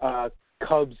another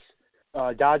Cubs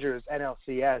Dodgers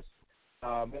NLCS,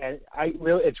 and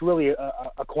it's really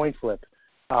a coin flip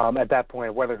at that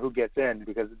point whether who gets in,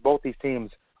 because both these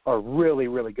teams are really,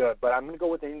 really good. But I'm going to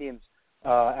go with the Indians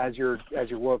as your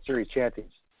World Series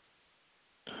champions.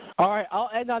 All right, I'll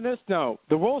end on this note.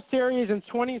 The World Series in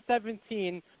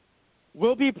 2017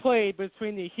 will be played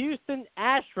between the Houston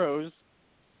Astros,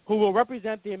 who will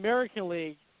represent the American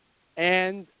League,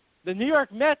 and the New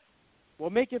York Mets will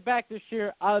make it back this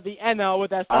year out of the NL with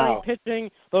that starting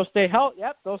pitching. They'll stay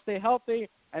healthy,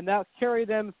 and that'll carry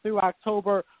them through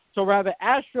October. So we'll have the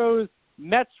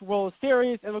Astros-Mets World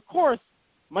Series, and of course,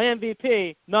 my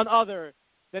MVP, none other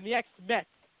than the ex-Met,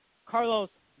 Carlos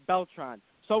Beltran.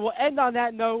 So we'll end on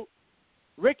that note.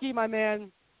 Ricky, my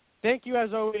man, thank you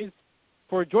as always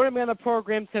for joining me on the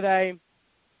program today,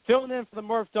 filling in for the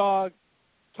Murph Dog,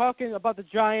 talking about the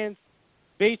Giants,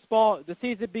 baseball. The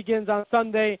season begins on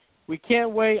Sunday. We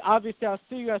can't wait. Obviously, I'll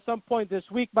see you at some point this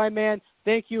week, my man.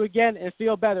 Thank you again, and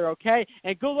feel better, okay?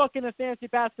 And good luck in the Fantasy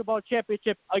Basketball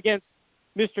Championship against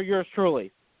Mr. Yours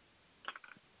Truly.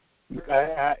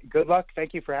 Good luck.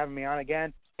 Thank you for having me on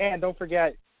again. And don't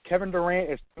forget, Kevin Durant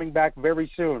is coming back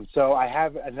very soon. So I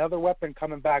have another weapon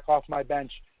coming back off my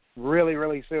bench really,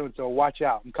 really soon. So watch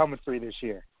out. I'm coming for you this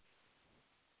year.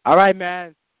 All right,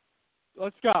 man.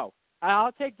 Let's go.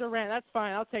 I'll take Durant. That's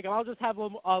fine. I'll take him. I'll just have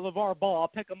LeVar Ball. I'll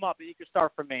pick him up, and you can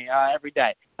start for me every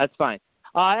day. That's fine.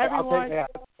 Everyone, enjoy.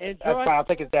 That's fine. I'll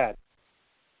take his dad.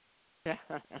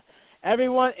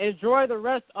 Everyone, enjoy the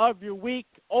rest of your week.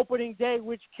 Opening day,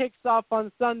 which kicks off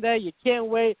on Sunday. You can't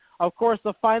wait. Of course,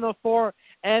 the Final Four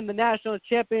and the National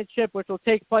Championship, which will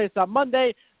take place on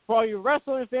Monday. For all you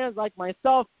wrestling fans like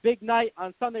myself, big night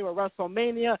on Sunday with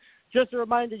WrestleMania. Just a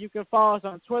reminder, you can follow us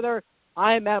on Twitter,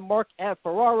 I am at Mark at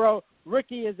Ferraro.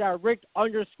 Ricky is at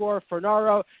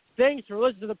Rick_Funaro. Thanks for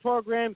listening to the program.